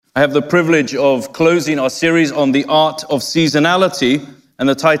I have the privilege of closing our series on the Art of Seasonality, and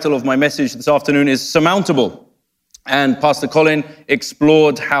the title of my message this afternoon is Surmountable. And Pastor Colin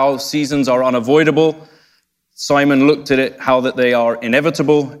explored how seasons are unavoidable. Simon looked at it, how that they are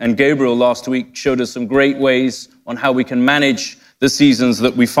inevitable, and Gabriel last week showed us some great ways on how we can manage the seasons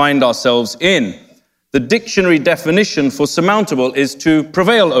that we find ourselves in. The dictionary definition for surmountable is to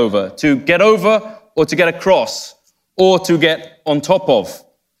prevail over, to get over, or to get across, or to get on top of.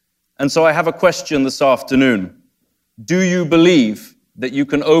 And so I have a question this afternoon. Do you believe that you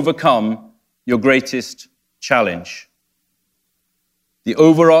can overcome your greatest challenge? The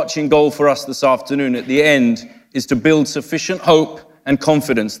overarching goal for us this afternoon at the end is to build sufficient hope and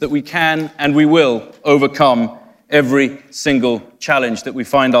confidence that we can and we will overcome every single challenge that we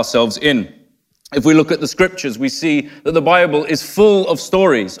find ourselves in. If we look at the scriptures, we see that the Bible is full of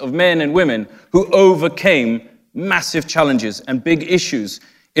stories of men and women who overcame massive challenges and big issues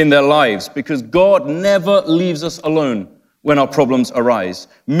in their lives, because God never leaves us alone when our problems arise.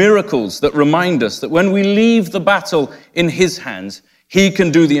 Miracles that remind us that when we leave the battle in His hands, He can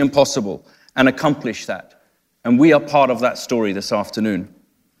do the impossible and accomplish that. And we are part of that story this afternoon.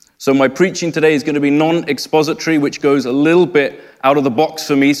 So my preaching today is going to be non-expository, which goes a little bit out of the box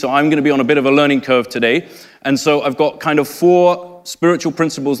for me. So I'm going to be on a bit of a learning curve today. And so I've got kind of 4 spiritual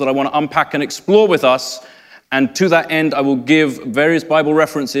principles that I want to unpack and explore with us. And to that end, I will give various Bible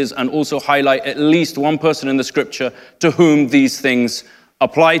references and also highlight at least one person in the scripture to whom these things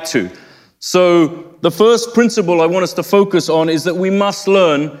apply to. So the first principle I want us to focus on is that we must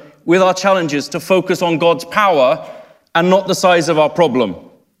learn with our challenges to focus on God's power and not the size of our problem.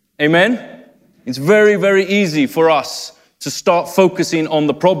 Amen? It's very, very easy for us to start focusing on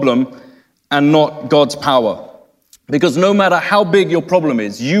the problem and not God's power. Because no matter how big your problem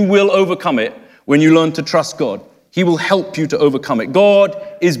is, you will overcome it when you learn to trust God. He will help you to overcome it. God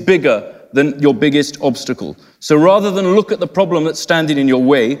is bigger than your biggest obstacle. So rather than look at the problem that's standing in your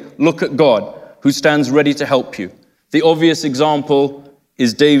way, look at God, who stands ready to help you. The obvious example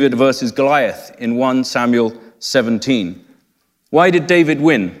is David versus Goliath in 1 Samuel 17. Why did David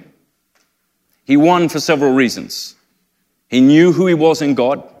win? He won for several reasons. He knew who he was in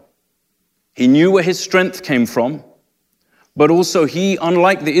God. He knew where his strength came from. But also he,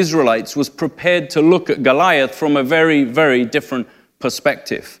 unlike the Israelites, was prepared to look at Goliath from a very, very different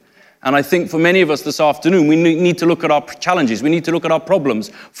perspective. And I think for many of us this afternoon, we need to look at our challenges. We need to look at our problems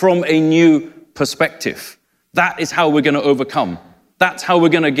from a new perspective. That is how we're going to overcome. That's how we're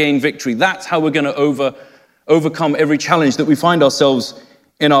going to gain victory. That's how we're going to overcome every challenge that we find ourselves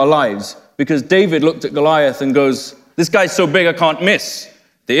in our lives. Because David looked at Goliath and goes, this guy's so big I can't miss.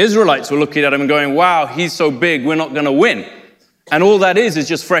 The Israelites were looking at him and going, wow, he's so big, we're not going to win. And all that is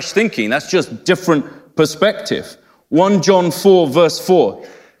just fresh thinking. That's just different perspective. 1 John 4 verse 4.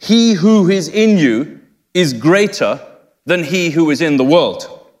 He who is in you is greater than he who is in the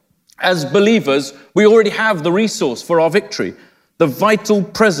world. As believers, we already have the resource for our victory. The vital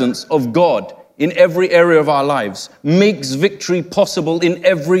presence of God in every area of our lives makes victory possible in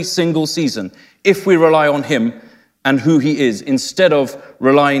every single season if we rely on Him and who He is instead of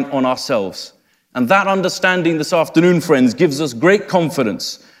relying on ourselves. And that understanding this afternoon, friends, gives us great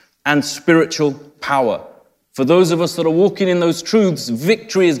confidence and spiritual power. For those of us that are walking in those truths,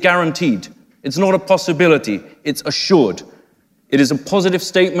 victory is guaranteed. It's not a possibility, it's assured. It is a positive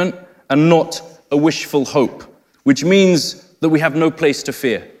statement and not a wishful hope, which means that we have no place to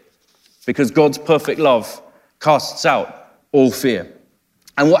fear, because God's perfect love casts out all fear.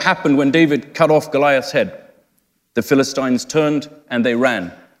 And what happened when David cut off Goliath's head? The Philistines turned and they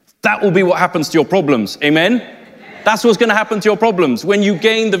ran. That will be what happens to your problems. Amen? That's what's going to happen to your problems. When you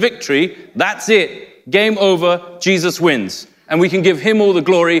gain the victory, that's it. Game over, Jesus wins. And we can give Him all the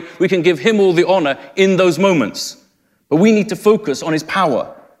glory, we can give Him all the honor in those moments. But we need to focus on His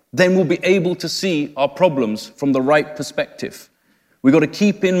power. Then we'll be able to see our problems from the right perspective. We've got to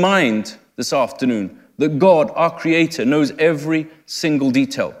keep in mind this afternoon that God, our Creator, knows every single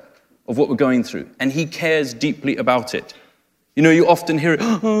detail of what we're going through. And He cares deeply about it. You know, you often hear,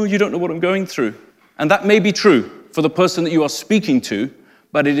 oh, you don't know what I'm going through. And that may be true for the person that you are speaking to,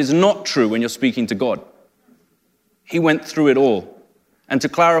 but it is not true when you're speaking to God. He went through it all. And to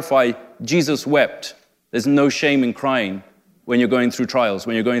clarify, Jesus wept. There's no shame in crying when you're going through trials,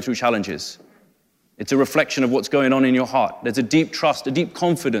 when you're going through challenges. It's a reflection of what's going on in your heart. There's a deep trust, a deep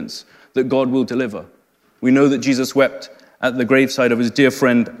confidence that God will deliver. We know that Jesus wept at the graveside of his dear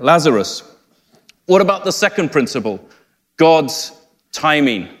friend Lazarus. What about the second principle? God's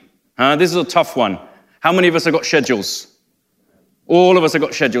timing. This is a tough one. How many of us have got schedules? All of us have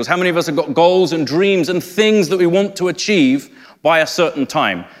got schedules. How many of us have got goals and dreams and things that we want to achieve by a certain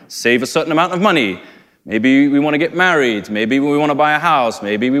time? Save a certain amount of money. Maybe we want to get married. Maybe we want to buy a house.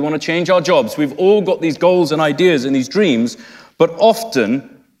 Maybe we want to change our jobs. We've all got these goals and ideas and these dreams, but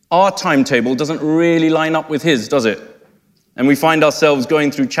often our timetable doesn't really line up with his, does it? And we find ourselves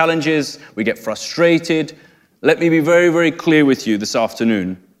going through challenges. We get frustrated. Let me be very, very clear with you this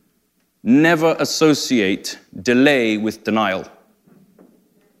afternoon. Never associate delay with denial.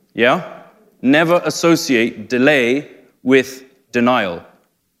 Yeah? Never associate delay with denial.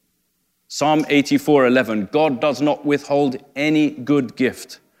 Psalm 84:11, God does not withhold any good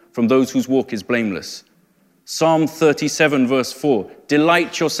gift from those whose walk is blameless. Psalm 37 verse 4,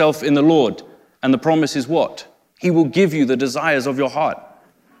 delight yourself in the Lord. And the promise is what? He will give you the desires of your heart.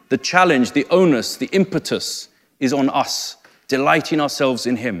 The challenge, the onus, the impetus is on us, delighting ourselves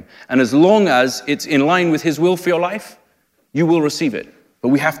in him. And as long as it's in line with his will for your life, you will receive it. But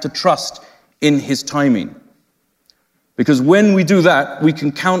we have to trust in his timing. Because when we do that, we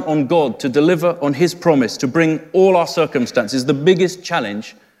can count on God to deliver on his promise, to bring all our circumstances, the biggest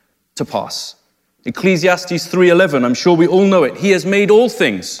challenge, to pass. Ecclesiastes 3:11, I'm sure we all know it. He has made all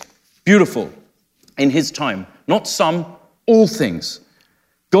things beautiful in his time. Not some, all things.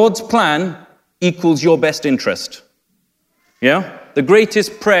 God's plan equals your best interest. Yeah? The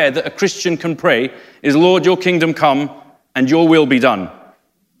greatest prayer that a Christian can pray is, Lord, your kingdom come and your will be done.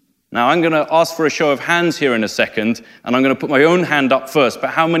 Now, I'm going to ask for a show of hands here in a second, and I'm going to put my own hand up first. But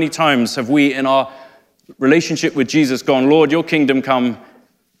how many times have we, in our relationship with Jesus, gone, Lord, your kingdom come,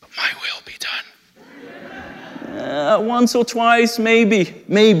 but my will be done? Once or twice,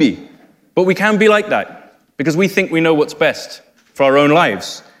 maybe. But we can be like that, because we think we know what's best for our own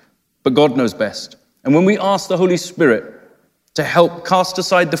lives. But God knows best. And when we ask the Holy Spirit to help cast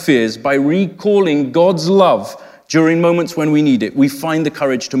aside the fears by recalling God's love during moments when we need it, we find the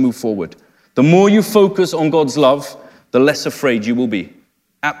courage to move forward. The more you focus on God's love, the less afraid you will be.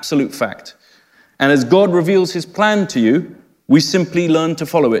 Absolute fact. And as God reveals his plan to you, we simply learn to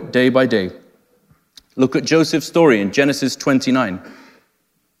follow it day by day. Look at Joseph's story in Genesis 29.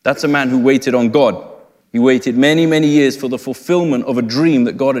 That's a man who waited on God. He waited many, many years for the fulfillment of a dream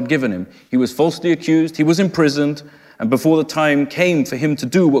that God had given him. He was falsely accused, he was imprisoned, and before the time came for him to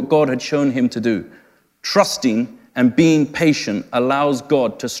do what God had shown him to do. Trusting and being patient allows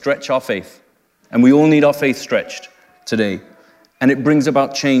God to stretch our faith. And we all need our faith stretched today. And it brings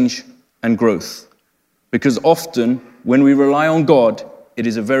about change and growth. Because often, when we rely on God, it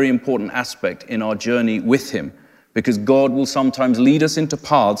is a very important aspect in our journey with him. Because God will sometimes lead us into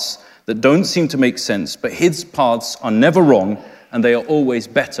paths that don't seem to make sense, but his paths are never wrong, and they are always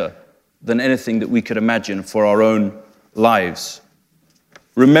better than anything that we could imagine for our own lives.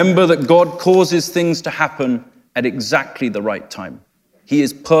 Remember that God causes things to happen at exactly the right time. He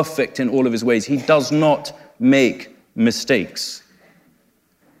is perfect in all of his ways. He does not make mistakes.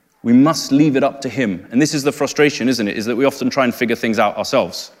 We must leave it up to him. And this is the frustration, isn't it? Is that we often try and figure things out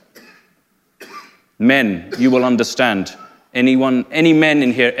ourselves. Men, you will understand. Any men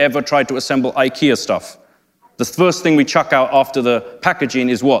in here ever tried to assemble IKEA stuff? The first thing we chuck out after the packaging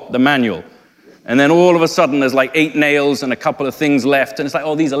is what? The manual. And then all of a sudden there's like 8 nails and a couple of things left. And it's like,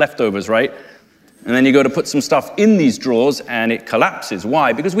 oh, these are leftovers, right? And then you go to put some stuff in these drawers and it collapses.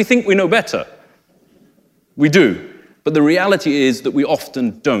 Why? Because we think we know better. We do. But the reality is that we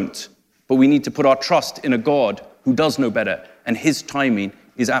often don't. But we need to put our trust in a God who does know better. And his timing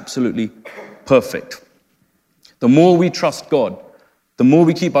is absolutely perfect. The more we trust God, the more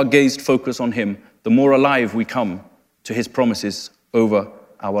we keep our gaze focused on him, the more alive we come to his promises over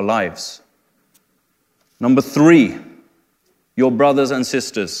our lives. Number 3, your brothers and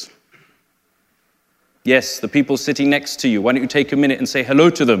sisters. Yes, the people sitting next to you. Why don't you take a minute and say hello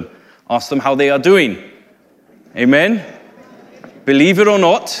to them? Ask them how they are doing. Amen? Believe it or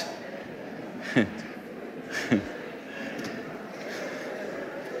not.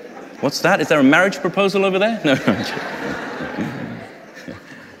 What's that? Is there a marriage proposal over there? No.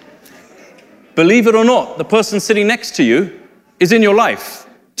 Believe it or not, the person sitting next to you is in your life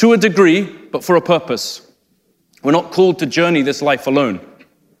to a degree, but for a purpose. We're not called to journey this life alone.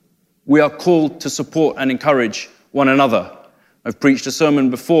 We are called to support and encourage one another. I've preached a sermon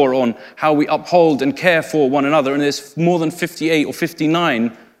before on how we uphold and care for one another, and there's more than 58 or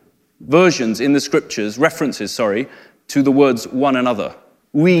 59 versions in the scriptures, references, to the words one another.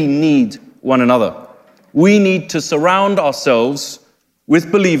 We need one another. We need to surround ourselves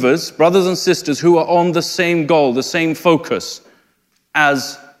with believers, brothers and sisters who are on the same goal, the same focus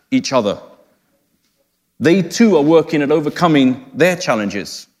as each other. They too are working at overcoming their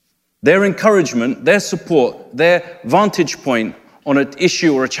challenges. Their encouragement, their support, their vantage point on an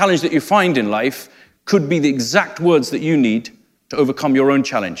issue or a challenge that you find in life could be the exact words that you need to overcome your own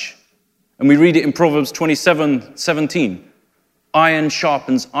challenge. And we read it in Proverbs 27:17. Iron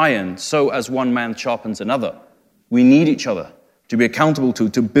sharpens iron, so as one man sharpens another. We need each other to be accountable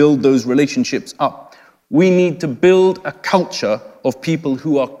to build those relationships up. We need to build a culture of people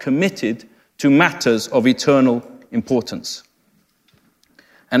who are committed to matters of eternal importance.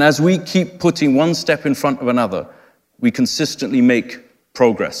 And as we keep putting one step in front of another, we consistently make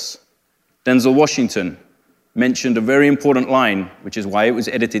progress. Denzel Washington mentioned a very important line, which is why it was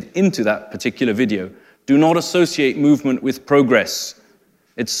edited into that particular video. Do not associate movement with progress.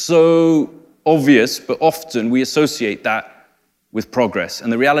 It's so obvious, but often we associate that with progress.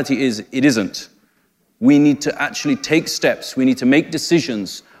 And the reality is, it isn't. We need to actually take steps. We need to make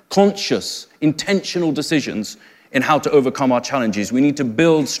decisions, conscious, intentional decisions in how to overcome our challenges. We need to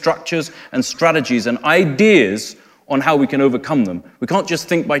build structures and strategies and ideas on how we can overcome them. We can't just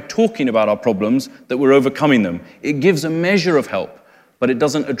think by talking about our problems that we're overcoming them. It gives a measure of help, but it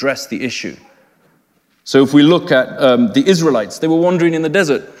doesn't address the issue. So if we look at the Israelites, they were wandering in the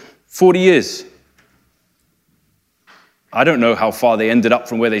desert 40 years. I don't know how far they ended up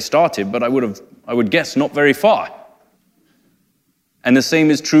from where they started, but I would guess not very far. And the same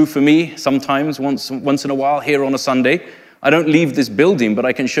is true for me sometimes, once in a while, here on a Sunday. I don't leave this building, but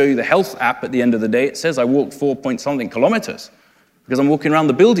I can show you the health app at the end of the day. It says I walked 4-point-something kilometers because I'm walking around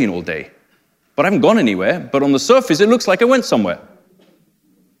the building all day. But I haven't gone anywhere, but on the surface, it looks like I went somewhere.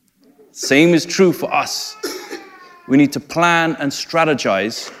 Same is true for us. We need to plan and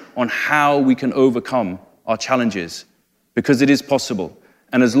strategize on how we can overcome our challenges because it is possible.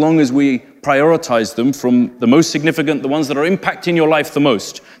 And as long as we prioritize them from the most significant, the ones that are impacting your life the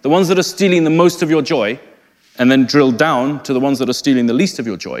most, the ones that are stealing the most of your joy, and then drill down to the ones that are stealing the least of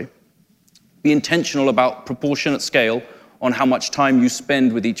your joy, be intentional about proportionate scale on how much time you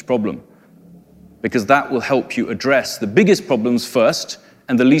spend with each problem, because that will help you address the biggest problems first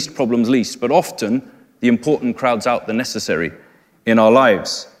and the least problems least. But often, the important crowds out the necessary in our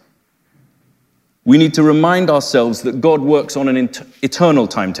lives. We need to remind ourselves that God works on an eternal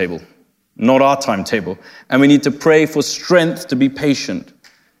timetable, not our timetable. And we need to pray for strength to be patient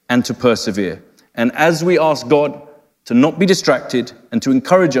and to persevere. And as we ask God to not be distracted and to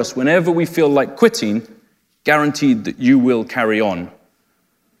encourage us whenever we feel like quitting, guaranteed that you will carry on.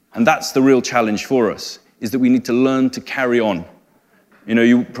 And that's the real challenge for us, is that we need to learn to carry on. You know,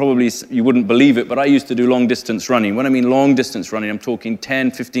 you wouldn't believe it, but I used to do long distance running. When I mean long distance running, I'm talking 10,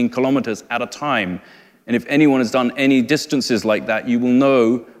 15 kilometers at a time. And if anyone has done any distances like that, you will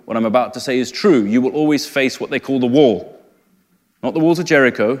know what I'm about to say is true. You will always face what they call the wall. Not the walls of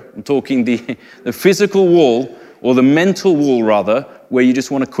Jericho. I'm talking the physical wall, or the mental wall rather, where you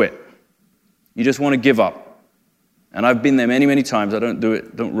just want to quit. You just want to give up. And I've been there many, many times. I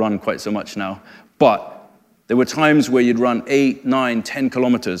don't run quite so much now. But there were times where you'd run 8, 9, 10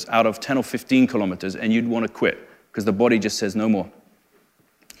 kilometers out of 10 or 15 kilometers, and you'd want to quit because the body just says no more.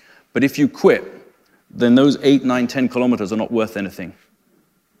 But if you quit, then those 8, 9, 10 kilometers are not worth anything.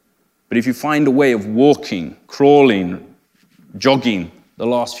 But if you find a way of walking, crawling, jogging the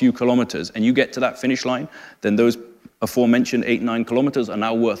last few kilometers, and you get to that finish line, then those aforementioned 8, 9 kilometers are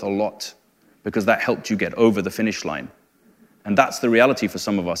now worth a lot because that helped you get over the finish line. And that's the reality for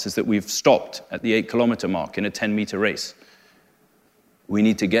some of us, is that we've stopped at the 8-kilometer mark in a 10-meter race. We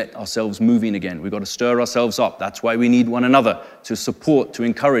need to get ourselves moving again. We've got to stir ourselves up. That's why we need one another to support, to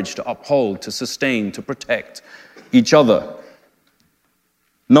encourage, to uphold, to sustain, to protect each other.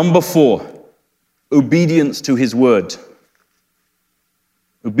 Number 4, obedience to his word.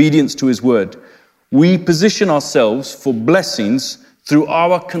 Obedience to his word. We position ourselves for blessings through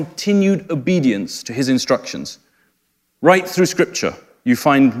our continued obedience to his instructions. Right through Scripture, you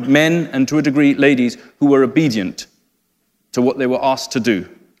find men, and to a degree ladies, who were obedient to what they were asked to do.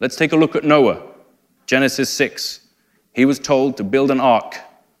 Let's take a look at Noah. Genesis 6. He was told to build an ark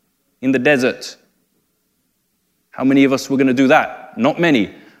in the desert. How many of us were going to do that? Not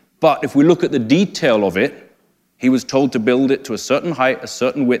many. But if we look at the detail of it, he was told to build it to a certain height, a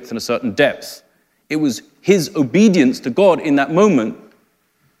certain width, and a certain depth. It was his obedience to God in that moment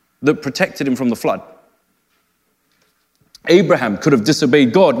that protected him from the flood. Abraham could have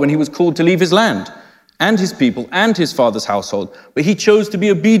disobeyed God when he was called to leave his land and his people and his father's household, but he chose to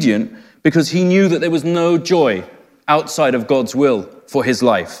be obedient because he knew that there was no joy outside of God's will for his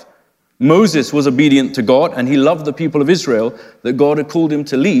life. Moses was obedient to God, and he loved the people of Israel that God had called him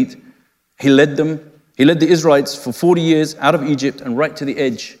to lead. He led the Israelites for 40 years out of Egypt and right to the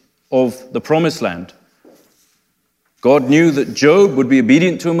edge of the promised land. God knew that Job would be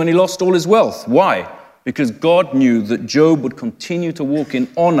obedient to him when he lost all his wealth. Why? Because God knew that Job would continue to walk in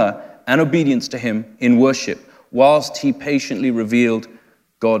honor and obedience to him in worship, whilst he patiently revealed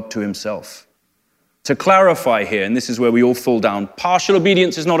God to himself. To clarify here, and this is where we all fall down, partial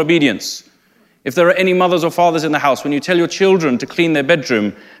obedience is not obedience. If there are any mothers or fathers in the house, when you tell your children to clean their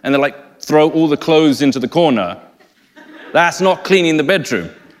bedroom and they're like, throw all the clothes into the corner, that's not cleaning the bedroom,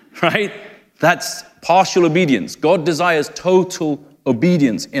 right? That's partial obedience. God desires total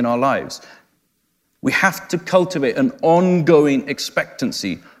obedience in our lives. We have to cultivate an ongoing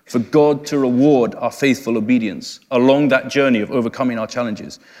expectancy for God to reward our faithful obedience along that journey of overcoming our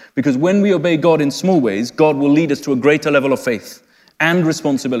challenges. Because when we obey God in small ways, God will lead us to a greater level of faith and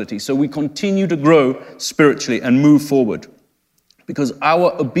responsibility. So we continue to grow spiritually and move forward. Because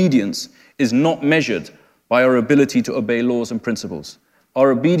our obedience is not measured by our ability to obey laws and principles.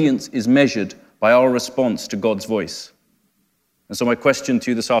 Our obedience is measured by our response to God's voice. And so my question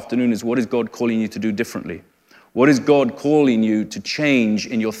to you this afternoon is, what is God calling you to do differently? What is God calling you to change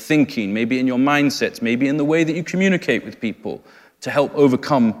in your thinking, maybe in your mindsets, maybe in the way that you communicate with people to help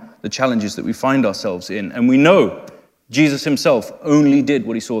overcome the challenges that we find ourselves in? And we know Jesus himself only did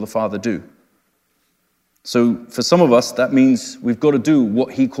what he saw the Father do. So for some of us, that means we've got to do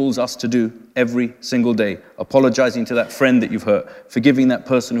what he calls us to do every single day. Apologizing to that friend that you've hurt, forgiving that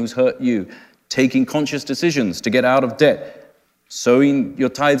person who's hurt you, taking conscious decisions to get out of debt, sowing your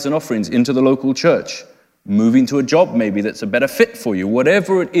tithes and offerings into the local church, moving to a job maybe that's a better fit for you.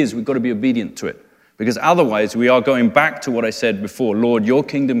 Whatever it is, we've got to be obedient to it. Because otherwise we are going back to what I said before. Lord, your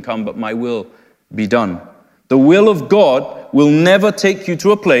kingdom come, but my will be done. The will of God will never take you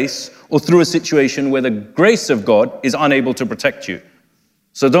to a place or through a situation where the grace of God is unable to protect you.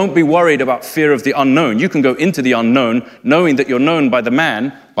 So don't be worried about fear of the unknown. You can go into the unknown knowing that you're known by the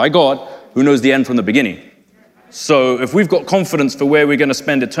man, by God, who knows the end from the beginning. So if we've got confidence for where we're going to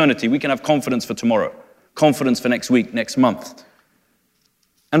spend eternity, we can have confidence for tomorrow, confidence for next week, next month.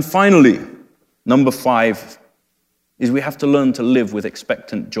 And finally, number 5 is we have to learn to live with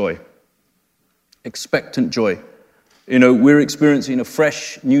expectant joy. Expectant joy. You know, we're experiencing a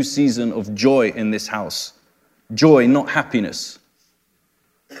fresh new season of joy in this house. Joy, not happiness.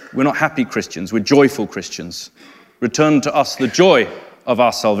 We're not happy Christians, we're joyful Christians. Return to us the joy of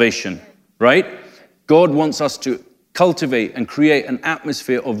our salvation, right? God wants us to cultivate and create an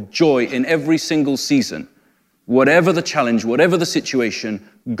atmosphere of joy in every single season. Whatever the challenge, whatever the situation,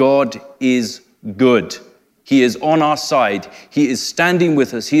 God is good. He is on our side. He is standing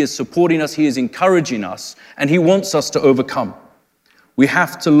with us. He is supporting us. He is encouraging us. And he wants us to overcome. We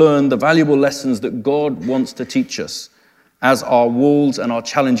have to learn the valuable lessons that God wants to teach us as our walls and our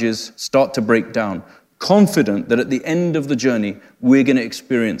challenges start to break down, confident that at the end of the journey, we're going to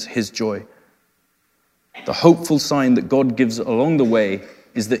experience his joy. The hopeful sign that God gives along the way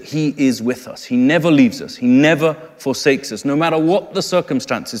is that he is with us. He never leaves us. He never forsakes us. No matter what the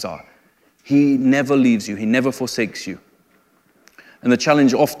circumstances are, he never leaves you. He never forsakes you. And the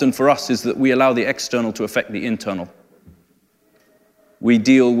challenge often for us is that we allow the external to affect the internal. We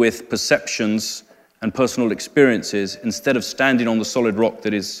deal with perceptions and personal experiences instead of standing on the solid rock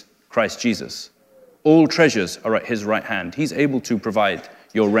that is Christ Jesus. All treasures are at his right hand. He's able to provide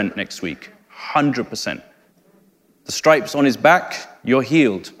your rent next week, 100%. The stripes on his back, you're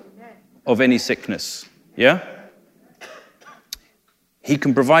healed of any sickness. Yeah? He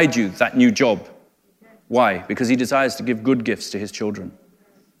can provide you that new job. Why? Because he desires to give good gifts to his children.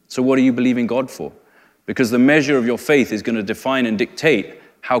 So what are you believing God for? Because the measure of your faith is going to define and dictate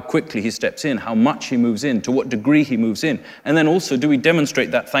how quickly he steps in, how much he moves in, to what degree he moves in. And then also, do we demonstrate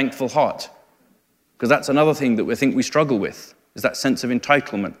that thankful heart? Because that's another thing that we think we struggle with, is that sense of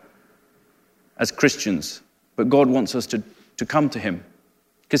entitlement as Christians. But God wants us to come to him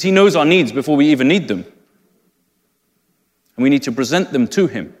because he knows our needs before we even need them. And we need to present them to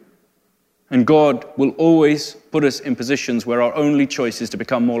him. And God will always put us in positions where our only choice is to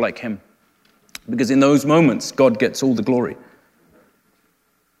become more like him. Because in those moments, God gets all the glory.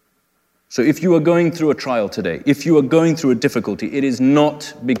 So if you are going through a trial today, if you are going through a difficulty, it is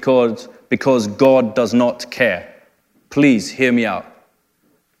not because God does not care. Please hear me out.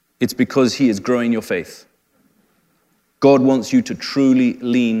 It's because he is growing your faith. God wants you to truly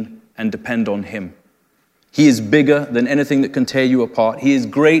lean and depend on him. He is bigger than anything that can tear you apart. He is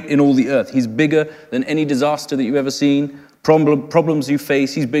great in all the earth. He's bigger than any disaster that you've ever seen, problems you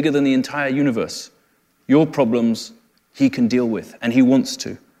face. He's bigger than the entire universe. Your problems, he can deal with, and he wants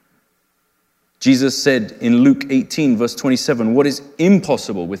to. Jesus said in Luke 18, verse 27, what is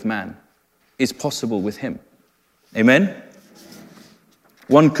impossible with man is possible with him. Amen?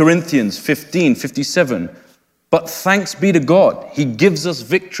 1 Corinthians 15:57, but thanks be to God, he gives us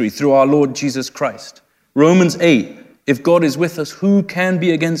victory through our Lord Jesus Christ. Romans 8, if God is with us, who can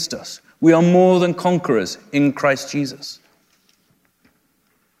be against us? We are more than conquerors in Christ Jesus.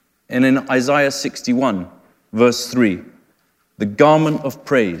 And in Isaiah 61, verse 3, the garment of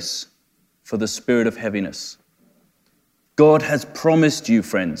praise for the spirit of heaviness. God has promised you,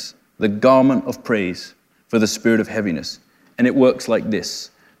 friends, the garment of praise for the spirit of heaviness. And it works like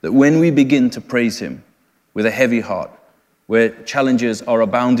this, that when we begin to praise him with a heavy heart, where challenges are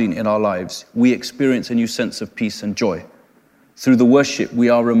abounding in our lives, we experience a new sense of peace and joy. Through the worship, we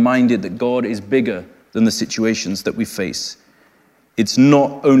are reminded that God is bigger than the situations that we face. It's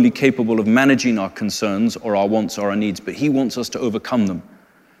not only capable of managing our concerns or our wants or our needs, but he wants us to overcome them.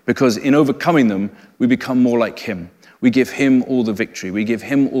 Because in overcoming them, we become more like him. We give him all the victory. We give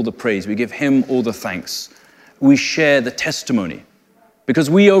him all the praise. We give him all the thanks. We share the testimony. Because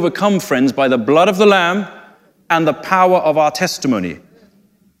we overcome, friends, by the blood of the Lamb and the power of our testimony.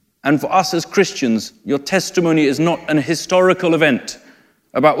 And for us as Christians, your testimony is not an historical event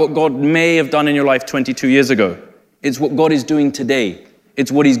about what God may have done in your life 22 years ago. It's what God is doing today.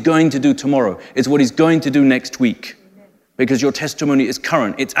 It's what he's going to do tomorrow. It's what he's going to do next week. Because your testimony is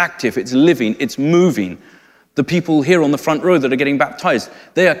current, it's active, it's living, it's moving. The people here on the front row that are getting baptized,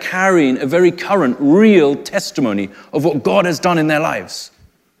 they are carrying a very current, real testimony of what God has done in their lives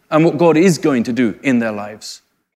and what God is going to do in their lives.